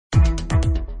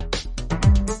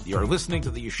You're listening to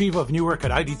the Yeshiva of Newark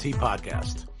at IDT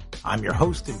podcast. I'm your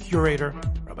host and curator,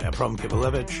 Rabbi Abram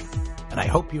Kivelevich, and I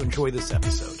hope you enjoy this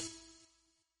episode.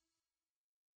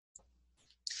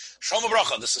 Shalom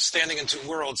Abracha, this is Standing in Two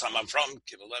Worlds. I'm Abram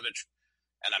Kivelevich,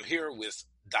 and I'm here with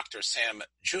Dr. Sam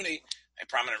Juni, a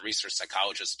prominent research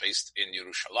psychologist based in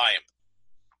Yerushalayim.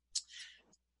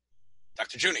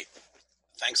 Dr. Juni,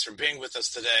 thanks for being with us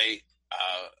today.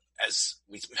 As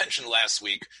we mentioned last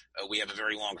week, we have a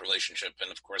very long relationship,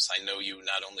 and of course I know you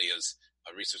not only as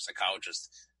a research psychologist,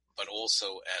 but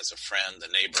also as a friend,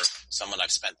 a neighbor, someone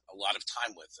I've spent a lot of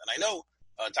time with. And I know,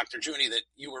 Dr. Juni, that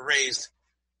you were raised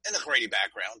in a Chareidim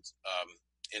background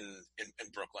in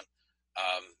Brooklyn.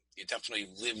 You definitely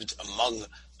lived among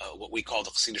what we call the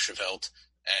Chassidish Welt,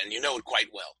 and you know it quite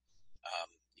well.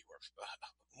 You were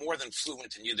more than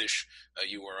fluent in Yiddish.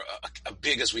 You were a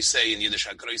big, as we say in Yiddish,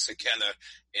 a große Kenner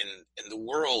in the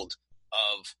world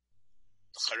of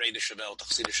the Chareidish Welt, the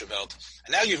Chassidish Welt.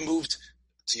 And now you've moved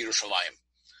to Yerushalayim.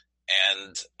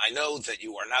 And I know that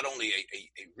you are not only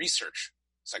a research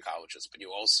psychologist, but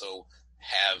you also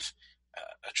have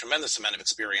a tremendous amount of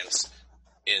experience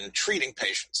in treating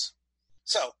patients.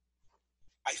 So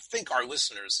I think our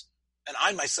listeners, and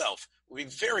I myself, will be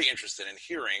very interested in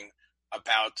hearing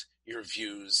about your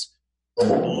views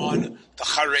on the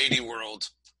Chareidi world,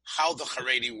 how the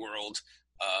Chareidi world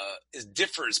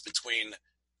differs between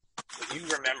what you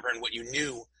remember and what you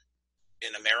knew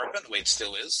in America, the way it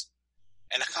still is,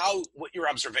 and what your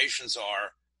observations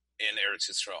are in Eretz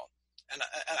Yisrael. And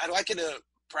I'd like you to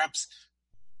perhaps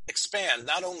expand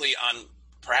not only on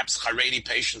perhaps Chareidi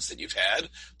patients that you've had,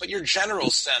 but your general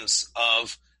sense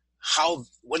of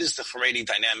what is the Chareidi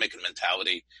dynamic and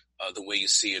mentality, the way you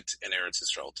see it in Eretz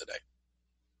Yisrael today.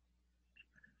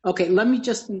 Okay,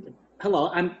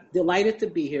 hello, I'm delighted to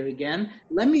be here again.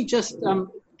 Let me just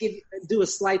do a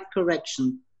slight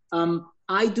correction.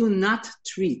 I do not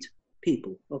treat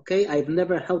people, okay? I've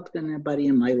never helped anybody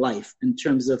in my life in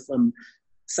terms of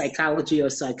psychology or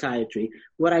psychiatry.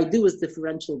 What I do is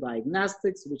differential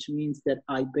diagnostics, which means that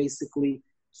I basically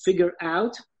figure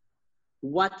out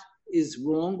what is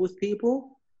wrong with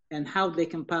people and how they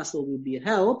can possibly be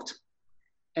helped.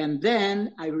 And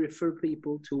then I refer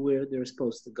people to where they're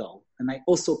supposed to go. And I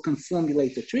also can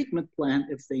formulate the treatment plan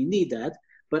if they need that,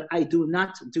 but I do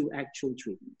not do actual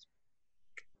treatment.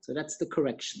 So that's the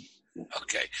correction.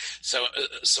 Okay. So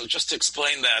just to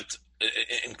explain that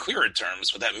in clearer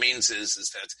terms, what that means is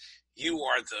that you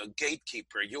are the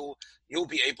gatekeeper. You'll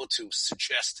be able to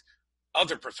suggest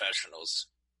other professionals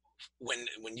when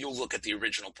you look at the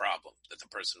original problem that the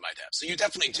person might have. So you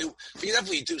definitely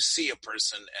do see a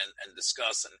person and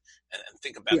discuss and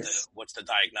think about yes. What's the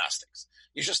diagnostics.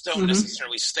 You just don't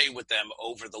necessarily stay with them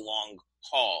over the long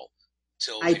haul.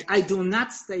 I do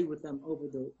not stay with them over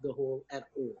the haul at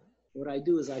all. What I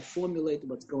do is I formulate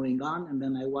what's going on and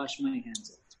then I wash my hands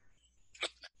of it.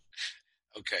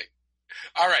 Okay.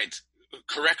 All right.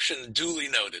 Correction duly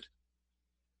noted.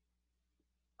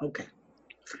 Okay.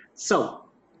 So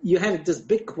you had this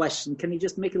big question. Can you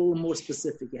just make it a little more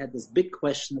specific? You had this big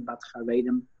question about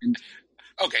Chareidim.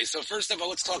 Okay, so first of all,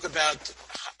 let's talk about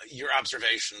your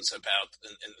observations about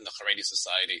in the Chareidi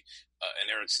society in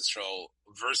Eretz Yisrael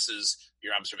versus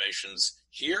your observations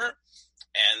here,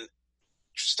 and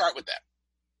start with that.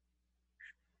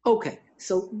 Okay,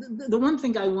 so the one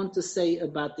thing I want to say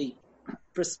about the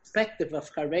perspective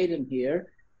of Chareidim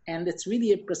here, and it's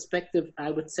really a perspective,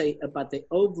 I would say, about the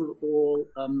overall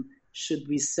should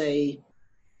we say,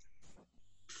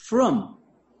 from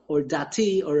or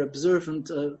dati or observant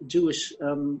Jewish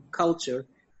culture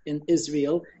in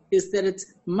Israel, is that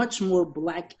it's much more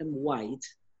black and white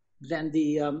than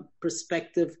the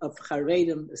perspective of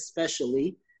Chareidim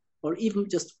especially, or even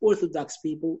just Orthodox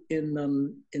people in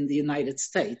the United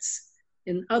States.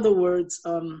 In other words,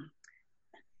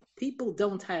 people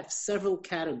don't have several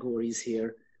categories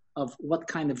here of what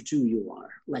kind of Jew you are.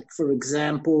 Like, for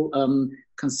example,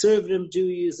 conservative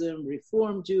Judaism,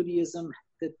 Reform Judaism,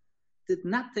 that did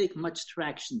not take much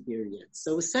traction here yet.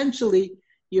 So essentially,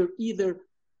 you're either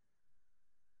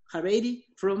Chareidi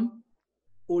from,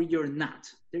 or you're not.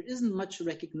 There isn't much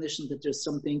recognition that there's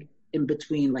something in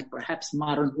between, like perhaps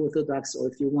modern Orthodox, or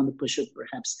if you want to push it,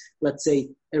 perhaps, let's say,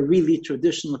 a really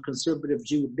traditional conservative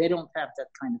Jew. They don't have that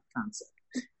kind of concept.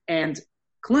 And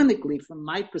clinically, from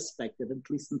my perspective, at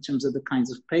least in terms of the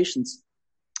kinds of patients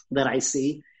that I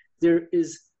see, there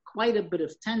is quite a bit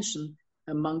of tension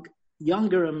among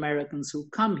younger Americans who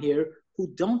come here who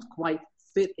don't quite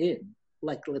fit in.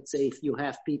 Like, let's say, if you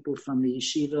have people from the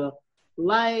yeshiva,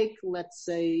 like, let's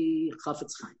say,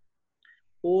 Chafetz Chaim,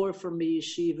 or from a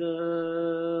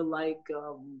yeshiva like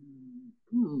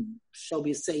shall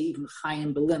we say, even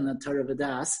Chaim Belin,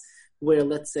 Taravadas, where,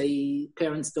 let's say,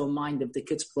 parents don't mind if the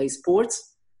kids play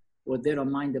sports, or they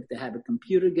don't mind if they have a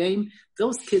computer game.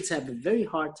 Those kids have a very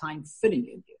hard time fitting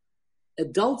in here.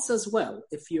 Adults as well,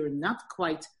 if you're not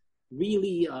quite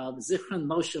really Zichron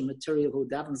Moshe material who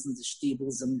davens in the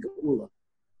Shtibels and Geula,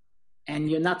 and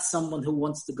you're not someone who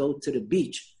wants to go to the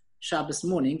beach Shabbos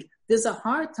morning, there's a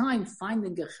hard time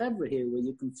finding a chevra here where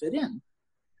you can fit in.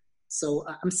 So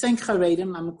I'm saying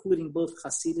Chareidim, I'm including both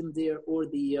Hasidim there or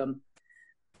the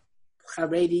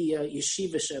Charedi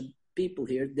yeshivish people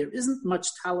here. There isn't much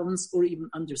tolerance or even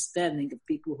understanding of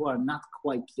people who are not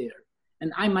quite there.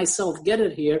 And I myself get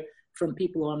it here from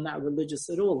people who are not religious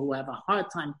at all, who have a hard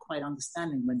time quite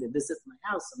understanding when they visit my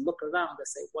house and look around and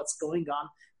say, what's going on?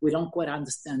 We don't quite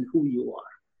understand who you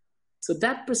are. So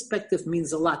that perspective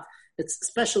means a lot. It's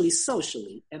especially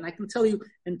socially. And I can tell you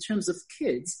in terms of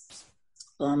kids,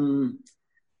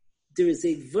 there is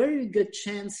a very good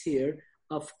chance here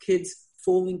of kids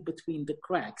falling between the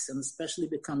cracks and especially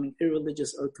becoming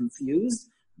irreligious or confused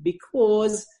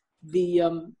because the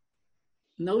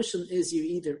notion is you're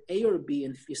either A or B,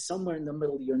 and if you're somewhere in the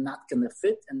middle, you're not going to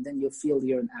fit, and then you'll feel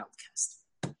you're an outcast.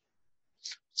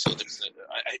 So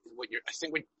I think what you're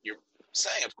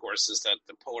saying, of course, is that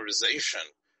the polarization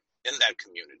in that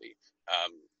community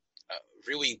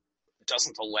really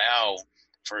doesn't allow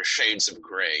for shades of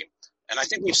gray. And I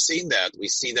think we've seen that. We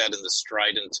see that in the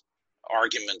strident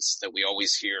arguments that we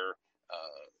always hear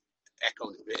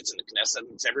echoed. It's in the Knesset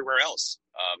and it's everywhere else.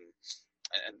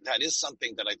 And that is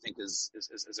something that I think is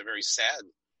a very sad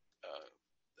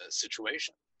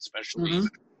situation, especially.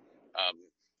 Mm-hmm.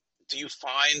 Do you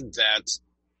find that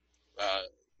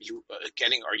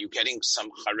are you getting some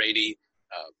Haredi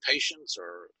patients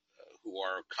or who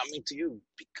are coming to you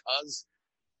because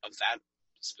of that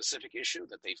specific issue,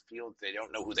 that they feel they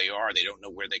don't know who they are, they don't know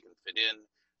where they can fit in,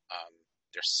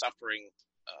 they're suffering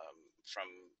from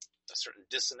a certain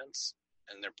dissonance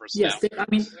in their personality?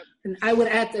 Yes, and I would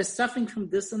add they're suffering from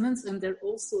dissonance, and they're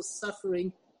also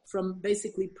suffering from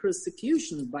basically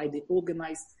persecution by the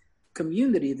organized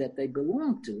community that they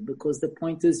belong to, because the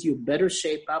point is you better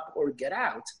shape up or get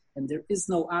out, and there is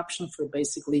no option for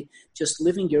basically just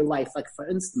living your life. Like, for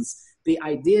instance, the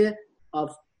idea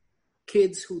of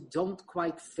kids who don't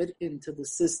quite fit into the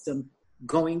system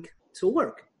going to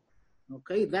work.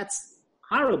 Okay, that's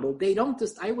horrible. They don't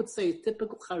I would say a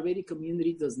typical Haredi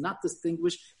community does not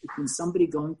distinguish between somebody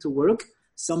going to work,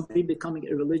 somebody becoming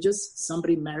irreligious,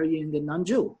 somebody marrying a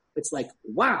non-Jew. It's like,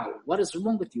 wow, what is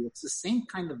wrong with you? It's the same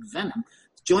kind of venom.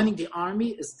 Joining the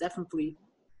army is definitely,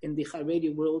 in the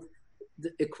Haredi world,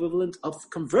 the equivalent of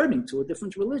converting to a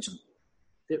different religion.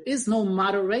 There is no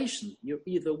moderation. You're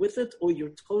either with it or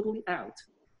you're totally out.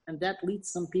 And that leads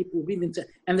some people really into,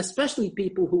 and especially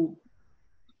people who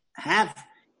have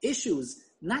issues,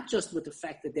 not just with the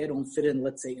fact that they don't fit in,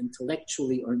 let's say,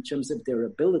 intellectually or in terms of their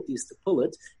abilities to pull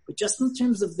it, but just in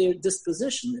terms of their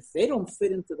disposition. If they don't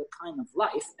fit into the kind of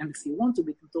life, and if you want to,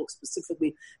 we can talk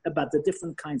specifically about the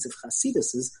different kinds of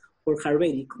Hasiduses or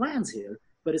Haredi clans here,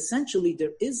 but essentially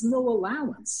there is no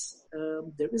allowance.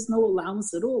 There is no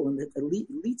allowance at all, and it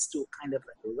leads to a kind of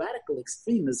a radical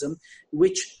extremism,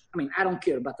 which, I don't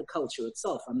care about the culture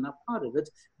itself, I'm not part of it,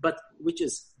 but which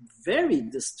is very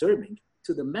disturbing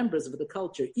to the members of the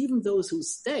culture. Even those who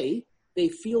stay, they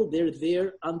feel they're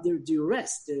there under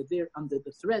duress, they're there under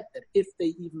the threat that if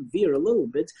they even veer a little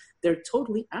bit, they're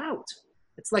totally out.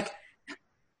 It's like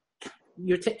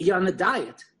you're on a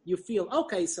diet. You feel,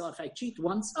 okay, so if I cheat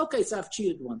once, okay, so I've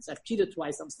cheated once. I've cheated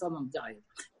twice, I'm still on diet.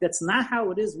 That's not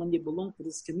how it is when you belong to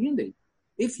this community.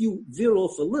 If you veer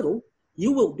off a little,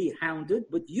 you will be hounded,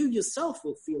 but you yourself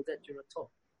will feel that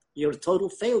you're a total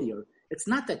failure. It's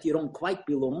not that you don't quite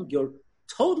belong, you're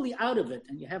totally out of it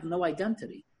and you have no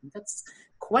identity. And that's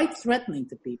quite threatening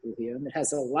to people here, and it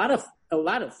has a lot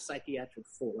of psychiatric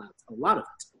fallout, a lot of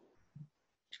it.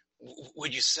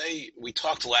 Would you say, we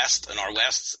talked in our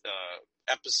last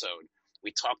episode,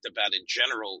 we talked about in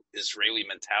general Israeli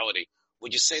mentality.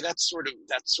 Would you say that sort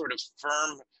of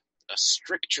firm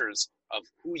strictures of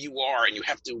who you are and you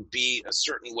have to be a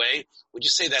certain way? Would you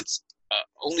say that's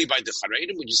only by the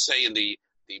Chareidim? Would you say in the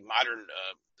modern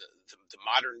the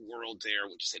modern world there?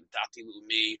 Would you say Dati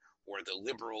Leumi or the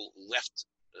liberal left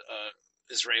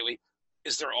Israeli?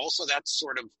 Is there also that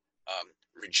sort of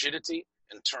rigidity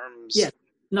in terms? Yes.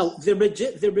 No, the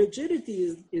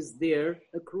rigidity is there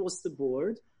across the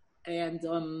board, and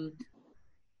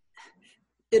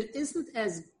it isn't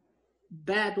as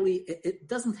badly. It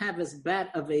doesn't have as bad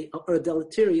of a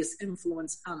deleterious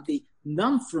influence on the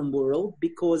non-from world,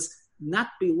 because not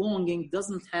belonging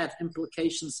doesn't have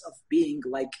implications of being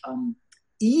like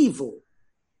evil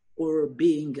or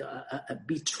being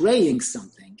betraying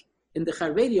something. In the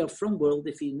Chareidim from world,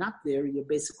 if you're not there,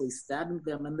 you're basically stabbing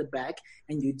them in the back,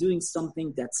 and you're doing something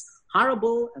that's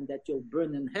horrible and that you'll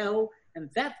burn in hell. And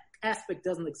that aspect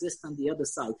doesn't exist on the other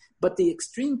side. But the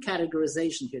extreme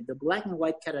categorization here, the black and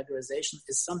white categorization,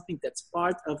 is something that's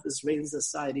part of Israeli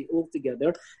society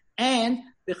altogether. And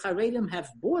the Chareidim have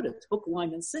bought it, hook,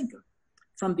 line, and sinker,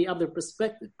 from the other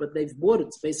perspective. But they've bought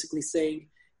it, basically saying,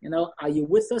 are you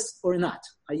with us or not?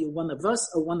 Are you one of us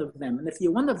or one of them? And if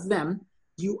you're one of them,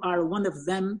 you are one of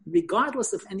them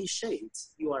regardless of any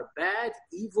shades. You are bad,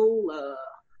 evil,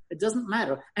 it doesn't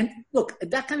matter. And look,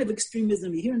 that kind of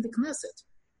extremism you hear in the Knesset.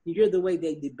 You hear the way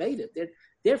they debate it.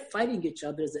 They're fighting each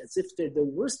other as if they're the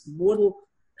worst mortal.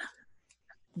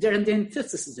 They're in the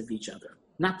antithesis of each other,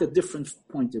 not the different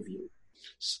point of view.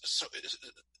 So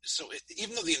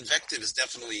even though the invective is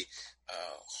definitely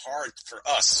hard for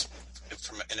us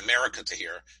in America to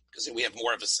hear, because we have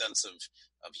more of a sense of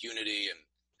unity and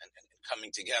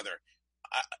coming together,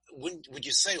 would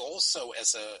you say also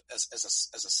as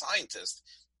a scientist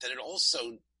that it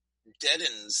also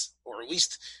deadens, or at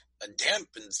least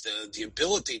dampens the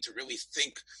ability to really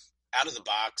think out of the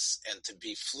box and to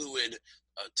be fluid,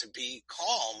 to be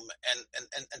calm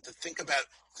and to think about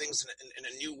things in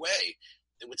a new way?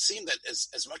 It would seem that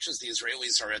as much as the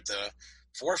Israelis are at the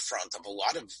forefront of a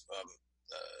lot of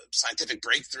scientific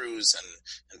breakthroughs and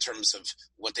in terms of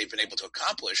what they've been able to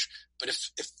accomplish, but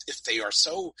if they are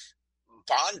so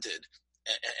bonded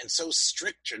and so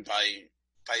strictured by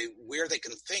where they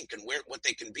can think and what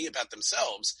they can be about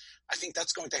themselves, I think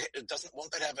that's won't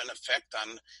that have an effect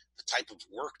on the type of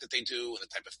work that they do and the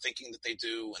type of thinking that they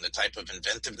do and the type of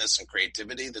inventiveness and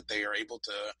creativity that they are able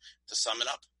to summon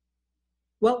up?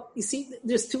 Well, you see,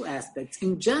 there's two aspects.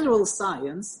 In general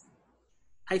science,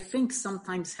 I think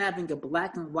sometimes having a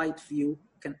black and white view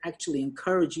can actually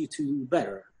encourage you to do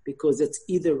better, because it's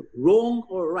either wrong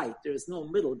or right. There's no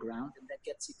middle ground, and that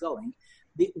gets you going.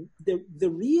 The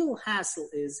real hassle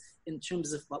is in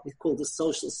terms of what we call the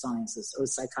social sciences or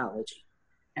psychology.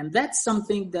 And that's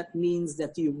something that means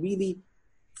that you really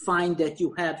find that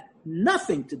you have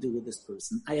nothing to do with this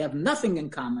person. I have nothing in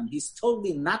common. He's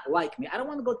totally not like me. I don't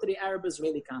want to go to the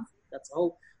Arab-Israeli conflict. That's a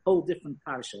whole different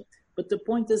parsha. But the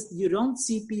point is, you don't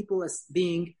see people as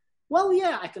being, well,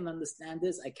 yeah, I can understand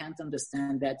this, I can't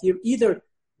understand that. You're either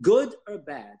good or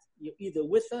bad. You're either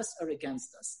with us or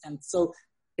against us. And so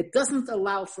it doesn't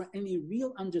allow for any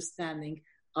real understanding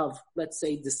of, let's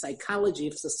say, the psychology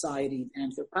of society,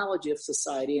 anthropology of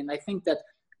society. And I think that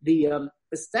the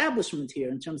establishment here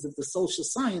in terms of the social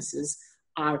sciences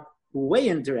are way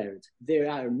underrated. They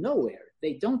are nowhere.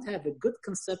 They don't have a good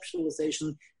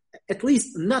conceptualization, at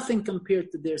least nothing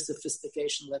compared to their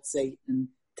sophistication, let's say, in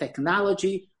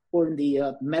technology or in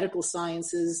the medical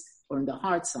sciences or in the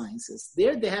hard sciences.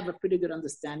 There they have a pretty good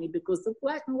understanding because the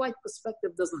black and white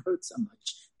perspective doesn't hurt so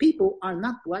much. People are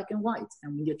not black and white.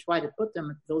 And when you try to put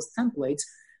them in those templates,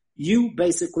 you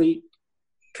basically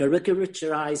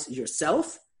caricaturize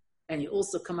yourself, and you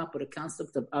also come up with a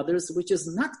concept of others, which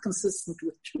is not consistent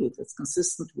with truth. It's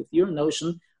consistent with your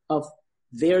notion of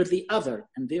they're the other,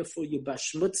 and therefore you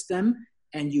bashmutz them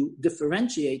and you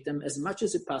differentiate them as much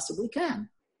as you possibly can.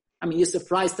 I mean, you're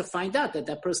surprised to find out that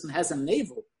that person has a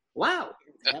navel. Wow,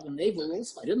 they have a navel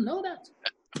also. I didn't know that.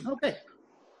 Okay.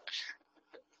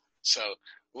 So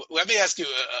let me ask you,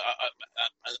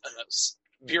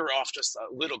 veer off just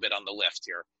a little bit on the left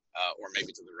here, or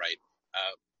maybe to the right.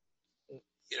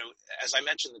 As I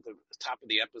mentioned at the top of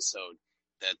the episode,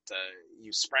 that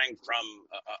you sprang from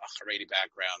a Chareidi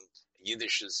background.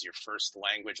 Yiddish is your first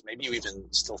language. Maybe you even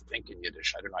still think in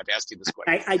Yiddish. I don't know. I've asked you this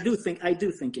question. I do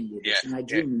think in Yiddish, and I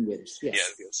dream in Yiddish.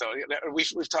 Yes. Yeah. So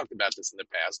we've talked about this in the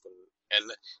past,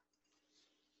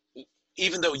 and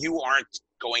even though you aren't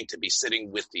going to be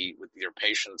sitting with your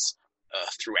patients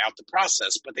throughout the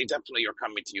process, but they definitely are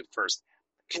coming to you first.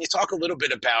 Can you talk a little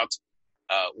bit about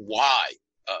why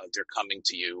they're coming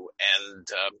to you, and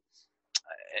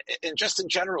just in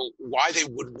general, why they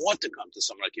would want to come to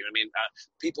someone like you? I mean,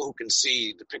 people who can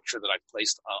see the picture that I've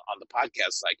placed on the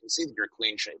podcast site can see that you're a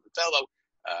clean-shaven fellow.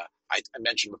 I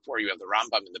mentioned before you have the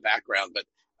Rambam in the background, but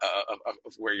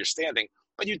of where you're standing,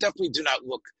 but you definitely do not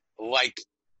look like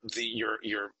the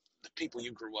people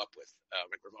you grew up with,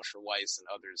 like Rav Moshe Weiss and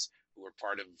others who were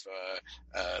part of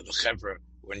the Chevra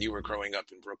when you were growing up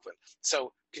in Brooklyn.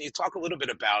 So, can you talk a little bit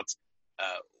about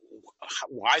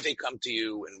why they come to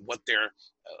you and what their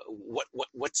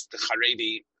what's the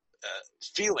Chareidi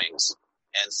feelings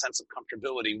and sense of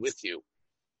comfortability with you?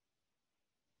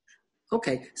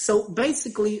 Okay, so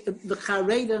basically the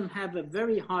Chareidim have a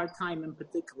very hard time in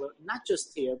particular, not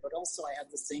just here, but also I have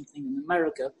the same thing in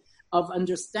America, of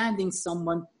understanding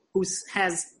someone who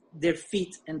has their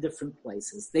feet in different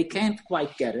places. They can't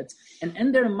quite get it. And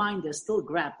in their mind, they're still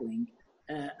grappling.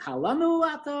 Halanu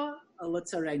ata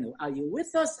lotzarenu. Are you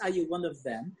with us? Are you one of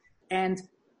them? And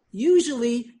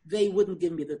usually they wouldn't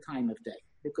give me the time of day.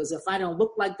 Because if I don't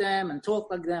look like them and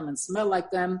talk like them and smell like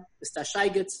them, it's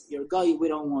tashaygetz, you're a guy, we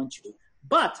don't want you.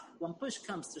 But when push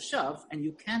comes to shove and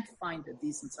you can't find a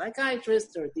decent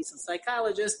psychiatrist or a decent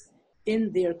psychologist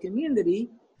in their community,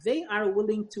 they are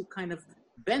willing to kind of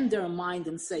bend their mind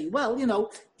and say, well,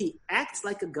 he acts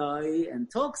like a guy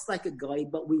and talks like a guy,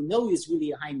 but we know he's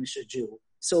really a Heimish Jew.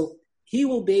 So he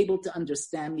will be able to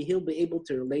understand me. He'll be able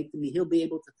to relate to me. He'll be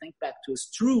able to think back to his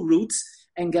true roots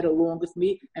and get along with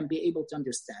me and be able to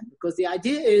understand. Because the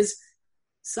idea is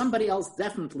somebody else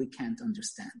definitely can't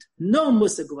understand. No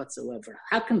musig whatsoever.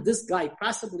 How can this guy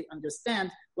possibly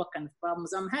understand what kind of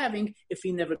problems I'm having if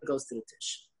he never goes to the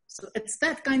tish? So it's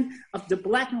that kind of the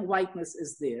black and whiteness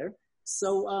is there.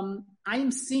 So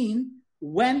I'm seen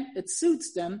when it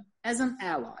suits them as an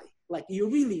ally. Like you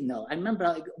really know. I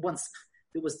remember once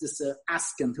there was this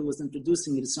Askin who was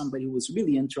introducing me to somebody who was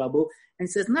really in trouble. And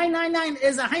he says, 999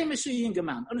 is a Heimish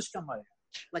Yingaman.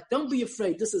 Like, don't be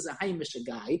afraid. This is a Heimish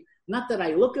guy. Not that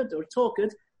I look it or talk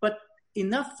it, but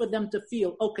enough for them to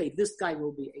feel, okay, this guy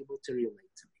will be able to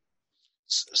relate to me.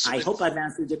 So I hope I've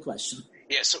answered your question.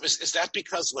 Yeah. So is that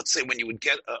because, let's say, when you would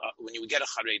get a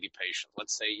Chareidi patient,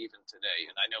 let's say even today,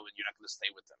 and I know you're not going to stay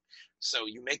with them, so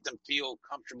you make them feel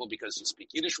comfortable because you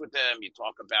speak Yiddish with them, you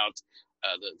talk about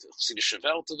the Chassidish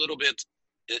Welt a little bit,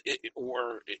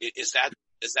 or is that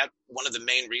one of the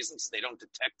main reasons they don't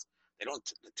detect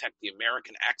the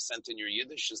American accent in your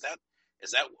Yiddish? Is that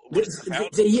what it's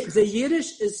about? The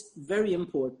Yiddish is very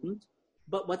important.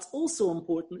 But what's also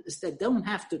important is they don't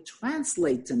have to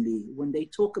translate to me when they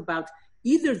talk about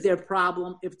either their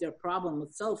problem, if their problem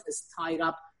itself is tied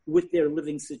up with their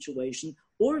living situation,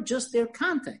 or just their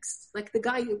context. Like the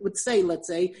guy would say, let's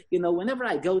say, whenever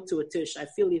I go to a tish, I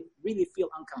really feel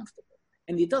uncomfortable.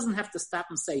 And he doesn't have to stop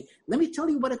and say, let me tell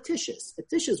you what a tish is. A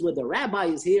tish is where the rabbi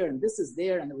is here and this is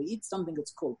there, and we eat something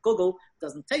that's called kugel.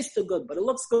 Doesn't taste too good, but it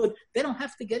looks good. They don't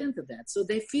have to get into that. So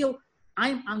they feel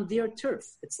I'm on their turf.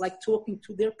 It's like talking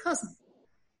to their cousin.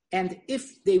 And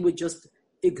if they would just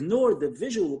ignore the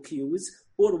visual cues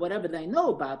or whatever they know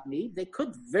about me, they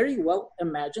could very well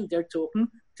imagine they're talking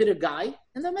to the guy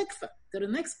in the mikveh, to the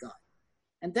next guy.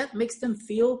 And that makes them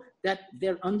feel that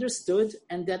they're understood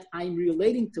and that I'm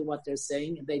relating to what they're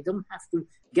saying, and they don't have to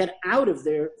get out of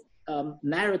their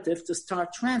narrative to start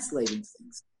translating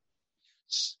things.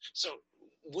 So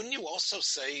wouldn't you also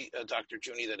say, Dr.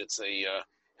 Juni, that it's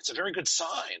a very good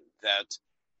sign that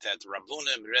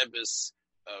Rabbonim, Rebbes,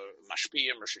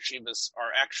 Mashpiyim, Rosh Yeshivas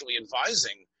are actually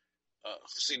advising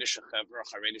Chassidish Chevra,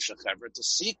 Chareidish Chevra to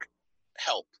seek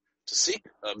help, to seek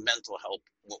mental help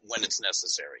when it's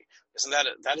necessary. Isn't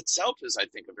that itself is, I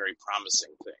think, a very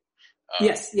promising thing?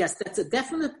 Yes, that's a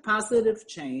definite positive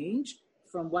change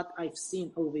from what I've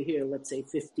seen over here, let's say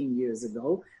 15 years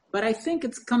ago. But I think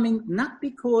it's coming not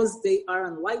because they are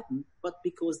enlightened, but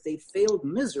because they failed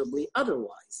miserably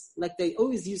otherwise. Like they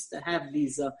always used to have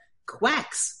these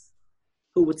quacks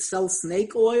who would sell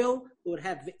snake oil, who would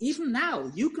have, even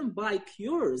now, you can buy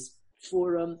cures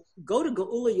for, go to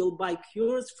Geula, you'll buy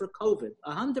cures for COVID,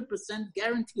 100%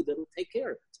 guaranteed that it'll take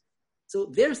care of it.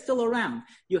 So they're still around.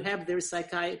 You have their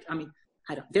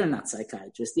they're not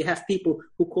psychiatrists. You have people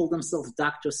who call themselves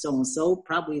Dr. So-and-so.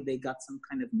 Probably they got some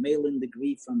kind of mail-in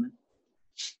degree from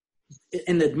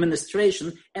in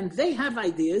administration, and they have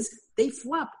ideas. They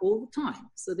flop all the time.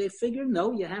 So they figure,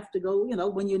 no, you have to go,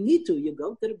 when you need to, you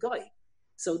go to the guy.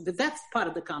 So that's part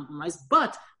of the compromise,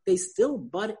 but they still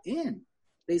butt in.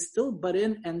 They still butt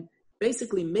in and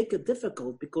basically make it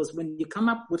difficult, because when you come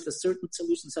up with a certain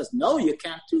solution, says, no, you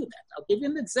can't do that. I'll give you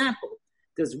an example.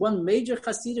 There's one major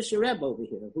Hasidic Rebbe over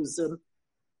here who's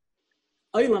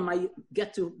Olam I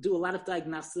get to do a lot of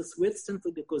diagnostics with,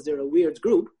 simply because they're a weird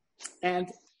group. And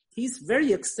he's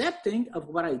very accepting of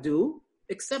what I do,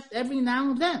 except every now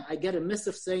and then I get a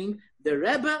missive saying, the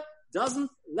Rebbe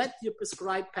doesn't let you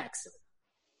prescribe Paxil.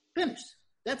 Finished.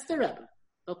 That's the Rebbe.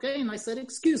 Okay? And I said,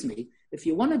 excuse me, if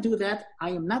you want to do that,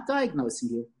 I am not diagnosing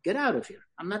you. Get out of here.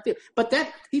 I'm not there. But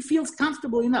that, he feels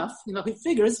comfortable enough. He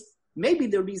figures, maybe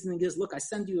the reasoning is, look, I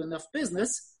send you enough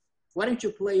business. Why don't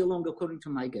you play along according to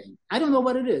my game? I don't know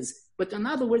what it is. But in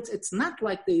other words, it's not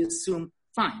like they assume,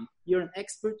 fine, you're an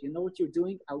expert, you know what you're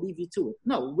doing, I'll leave you to it.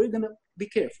 No, we're going to be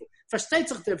careful.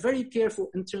 Versteht, they're very careful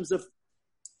in terms of,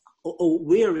 or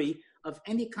wary of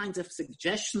any kinds of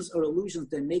suggestions or illusions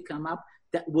that may come up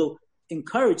that will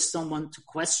encourage someone to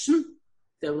question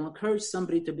that will encourage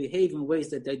somebody to behave in ways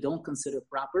that they don't consider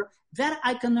proper, that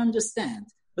I can understand.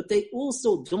 But they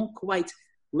also don't quite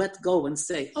let go and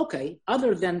say, okay,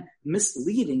 other than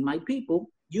misleading my people,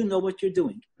 you know what you're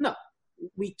doing. No,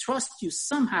 we trust you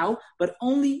somehow, but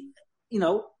only,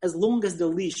 as long as the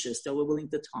leash is that we're willing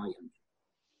to tie on you.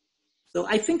 So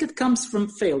I think it comes from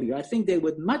failure. I think they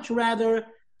would much rather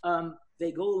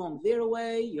they go along their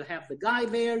way. You have the guy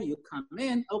there. You come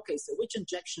in. Okay, so which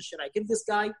injection should I give this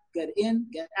guy? Get in,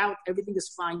 get out. Everything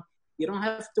is fine. You don't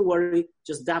have to worry.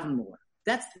 Just daven more.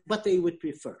 That's what they would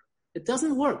prefer. It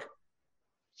doesn't work.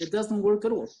 It doesn't work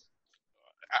at all.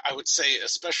 I would say,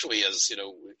 especially as,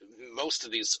 most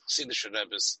of these Chassidish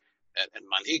Rebbes and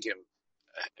Manhigim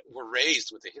were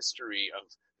raised with a history of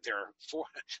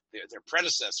their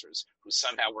predecessors who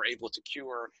somehow were able to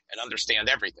cure and understand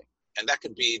everything. And that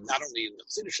could be not only in the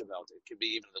Chassidish Welt, it could be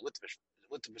even the Litvish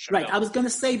Right, I was going to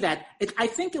say that. I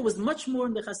think it was much more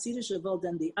in the Chassidish Welt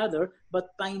than the other, but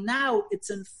by now it's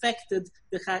infected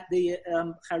the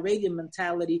Chareidim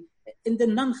mentality in the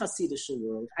non-Chassidish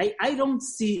world. I don't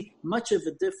see much of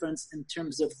a difference in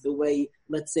terms of the way,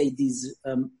 let's say, these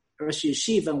Rosh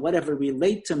Yeshiva and whatever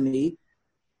relate to me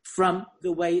from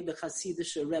the way the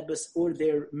Chassidish Rebbes or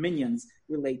their minions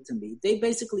relate to me. They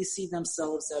basically see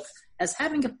themselves as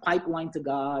having a pipeline to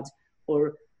God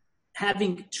or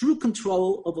having true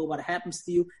control over what happens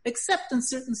to you, except in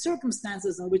certain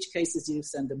circumstances, in which cases you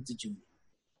send them to Juni.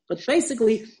 But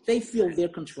basically, they feel they're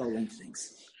controlling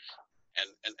things.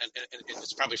 And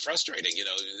it's probably frustrating.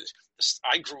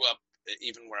 I grew up,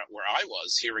 even where I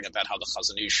was, hearing about how the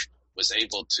Chazon Ish was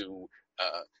able to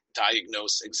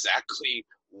diagnose exactly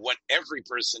what every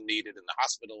person needed in the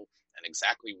hospital and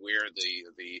exactly where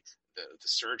the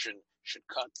surgeon should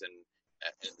cut.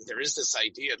 And there is this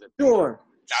idea that...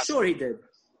 Sure he did.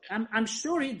 I'm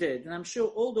sure he did. And I'm sure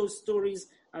all those stories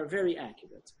are very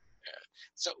accurate. Yeah.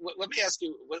 So let me ask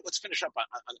you, let's finish up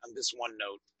on this one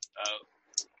note.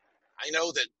 I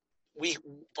know that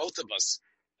both of us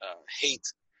hate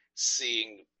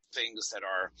seeing things that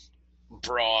are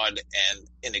broad and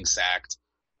inexact.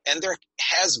 And there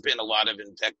has been a lot of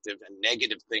invective and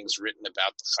negative things written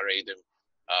about the Chareidim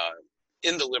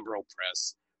in the liberal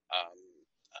press.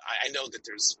 I know that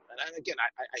there's, and again,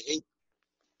 I hate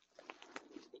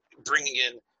bringing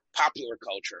in popular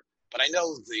culture, but I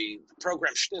know the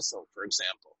program Shtisel, for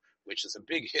example, which is a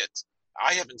big hit.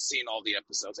 I haven't seen all the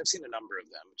episodes. I've seen a number of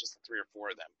them, just 3 or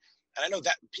 4 of them. And I know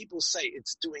that people say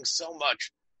it's doing so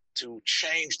much to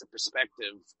change the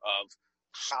perspective of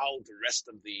how the rest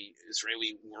of the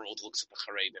Israeli world looks at the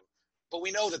Chareidim. But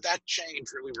we know that change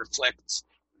really reflects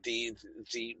the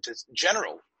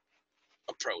general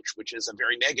approach, which is a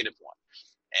very negative one.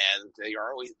 And they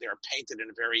are painted in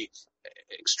very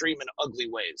extreme and ugly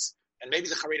ways. And maybe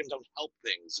the Chareidim don't help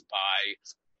things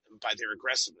by their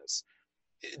aggressiveness.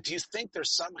 Do you think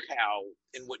there's somehow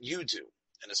in what you do,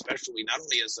 and especially not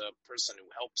only as a person who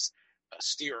helps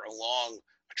steer along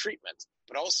a treatment,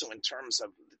 but also in terms of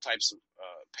the types of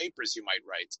papers you might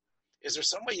write, is there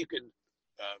some way you could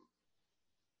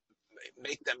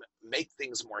make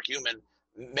things more human,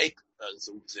 make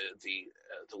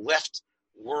the left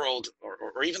world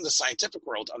or even the scientific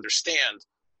world understand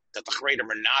that the Chareidim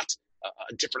are not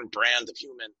a different brand of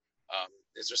human?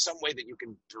 Is there some way that you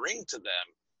can bring to them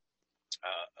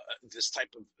this type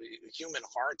of human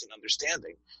heart and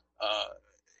understanding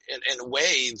in a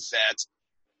way that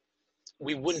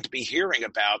we wouldn't be hearing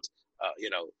about,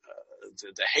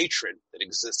 the hatred that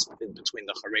exists between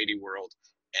the Haredi world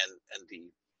and the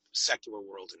secular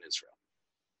world in Israel?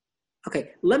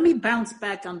 Okay, let me bounce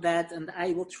back on that, and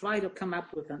I will try to come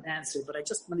up with an answer, but I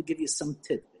just want to give you some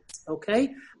tidbits,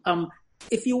 okay?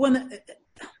 If you want to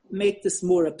make this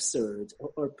more absurd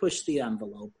or push the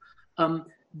envelope,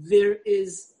 there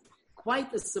is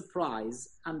quite a surprise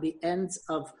on the ends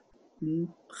of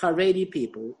Haredi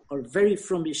people or very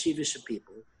from yeshivish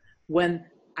people when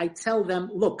I tell them,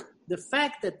 look, the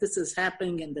fact that this is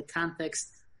happening in the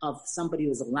context of somebody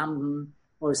who's a lamdan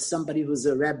or somebody who's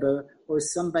a rebbe or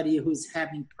somebody who's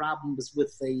having problems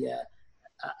with a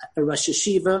Rosh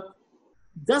Yeshiva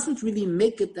doesn't really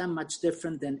make it that much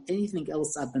different than anything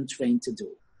else I've been trained to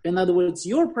do. In other words,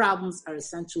 your problems are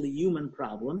essentially human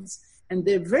problems, and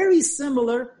they're very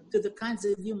similar to the kinds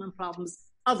of human problems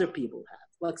other people have.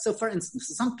 Like, so for instance,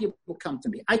 some people come to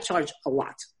me. I charge a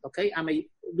lot, okay? I'm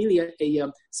really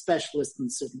a specialist in a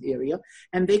certain area.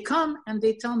 And they come and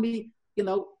they tell me,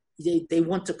 they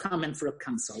want to come in for a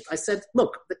consult. I said,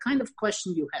 look, the kind of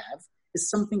question you have is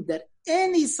something that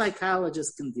any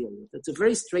psychologist can deal with. It's a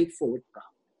very straightforward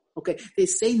problem. Okay, they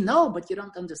say no, but you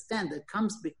don't understand. It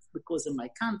comes because of my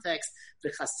context, the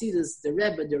Hasidus, the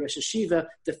Rebbe, the Rosh Hashiva,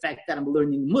 the fact that I'm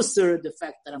learning Musar, the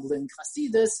fact that I'm learning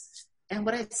Hasidus. And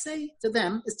what I say to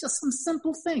them is just some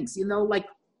simple things, like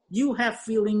you have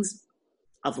feelings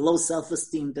of low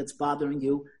self-esteem that's bothering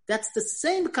you. That's the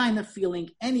same kind of feeling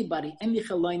anybody, any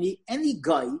Chaloni, any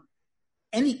guy,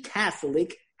 any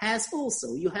Catholic has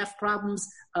also. You have problems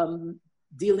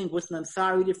dealing with an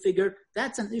authority figure.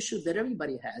 That's an issue that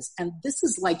everybody has. And this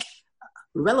is like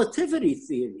relativity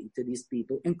theory to these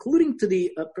people, including to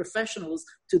the professionals,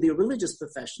 to the religious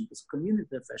professionals, community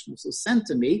professionals who sent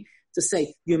to me to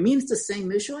say, you mean it's the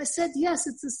same issue? I said, yes,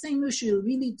 it's the same issue. You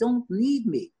really don't need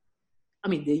me. I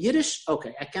mean, the Yiddish,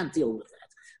 okay, I can't deal with that.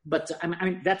 But I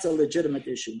mean, that's a legitimate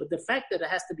issue. But the fact that it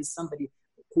has to be somebody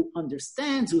who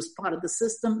understands, who's part of the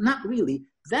system, not really.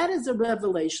 That is a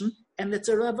revelation, and it's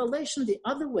a revelation the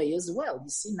other way as well. You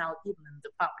see now, even in the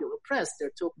popular press,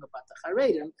 they're talking about the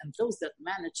Chareidim, and those that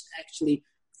manage to actually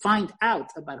find out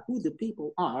about who the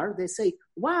people are, they say,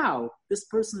 wow, this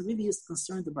person really is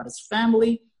concerned about his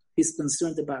family. He's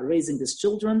concerned about raising his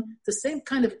children. The same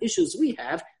kind of issues we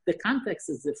have. The context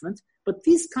is different, but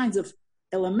these kinds of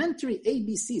elementary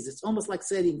ABCs, it's almost like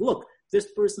saying, look, this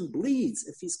person bleeds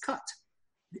if he's cut.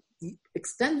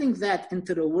 Extending that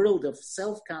into the world of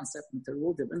self-concept, into the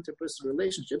world of interpersonal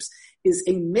relationships, is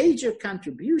a major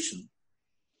contribution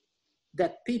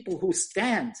that people who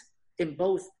stand in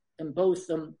both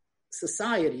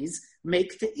societies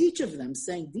make to each of them,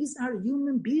 saying these are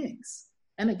human beings.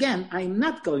 And again, I'm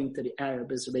not going to the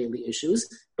Arab-Israeli issues,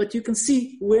 but you can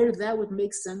see where that would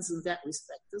make sense in that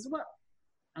respect as well.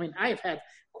 I mean, I've had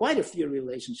quite a few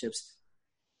relationships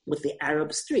with the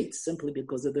Arab streets simply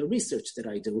because of the research that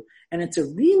I do. And it's a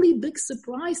really big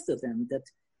surprise to them that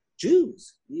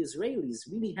Jews, the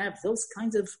Israelis, really have those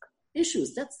kinds of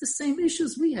issues. That's the same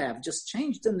issues we have, just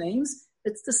change the names.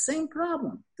 It's the same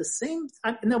problem.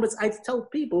 In other words, I tell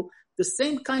people the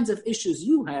same kinds of issues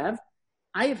you have,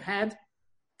 I've had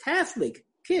Catholic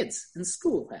kids in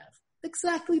school have.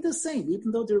 Exactly the same,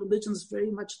 even though their religion is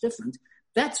very much different.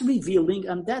 That's revealing,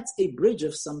 and that's a bridge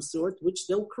of some sort, which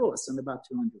they'll cross in about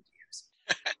 200 years.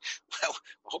 Well,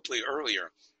 hopefully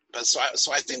earlier. But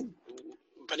so I think,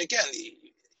 but again,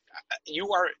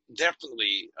 you are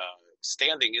definitely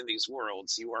standing in these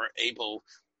worlds. You are able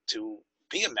to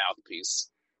be a mouthpiece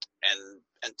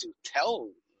and to tell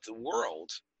the world,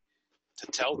 to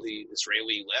tell the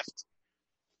Israeli left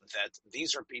that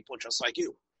these are people just like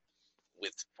you,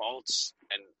 with faults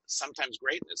and sometimes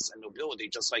greatness and nobility,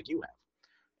 just like you have.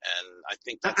 And I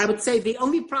think I would say the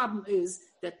only problem is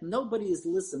that nobody is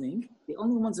listening. The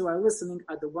only ones who are listening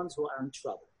are the ones who are in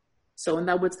trouble. So in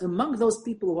other words, among those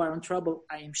people who are in trouble,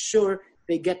 I am sure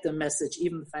they get the message,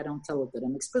 even if I don't tell it to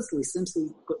them explicitly, simply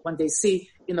when they see,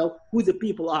 who the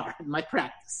people are in my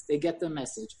practice, they get the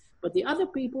message. But the other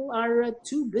people are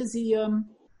too busy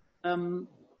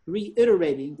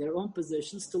reiterating their own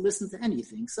positions to listen to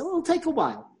anything. So it'll take a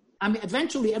while. I mean,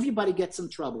 eventually everybody gets in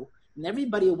trouble and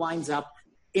everybody winds up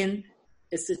in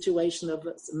a situation of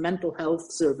mental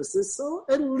health services. So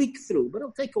it'll leak through, but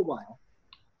it'll take a while.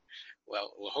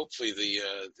 Well, hopefully the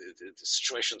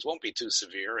situations won't be too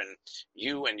severe, and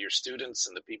you and your students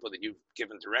and the people that you've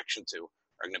given direction to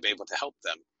are going to be able to help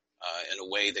them in a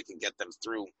way that can get them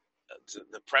through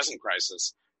the present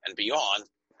crisis and beyond,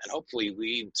 and hopefully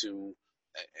lead to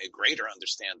a greater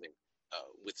understanding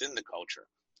within the culture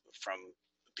from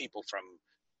people from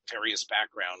various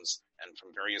backgrounds and from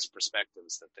various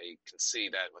perspectives, that they can see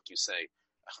that what you say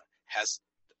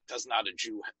doesn't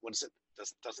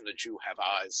a Jew have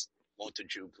eyes? Won't a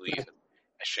Jew believe?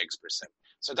 As Shakespeare said.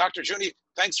 So, Dr. Juni,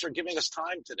 thanks for giving us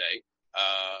time today,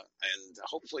 and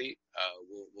hopefully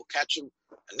we'll catch you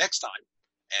next time.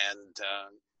 And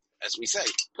as we say,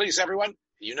 please, everyone,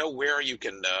 where you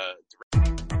can.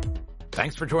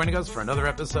 Thanks for joining us for another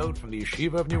episode from the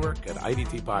Yeshiva of Newark at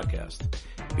IDT Podcast.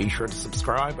 Be sure to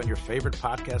subscribe on your favorite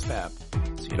podcast app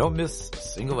so you don't miss a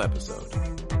single episode.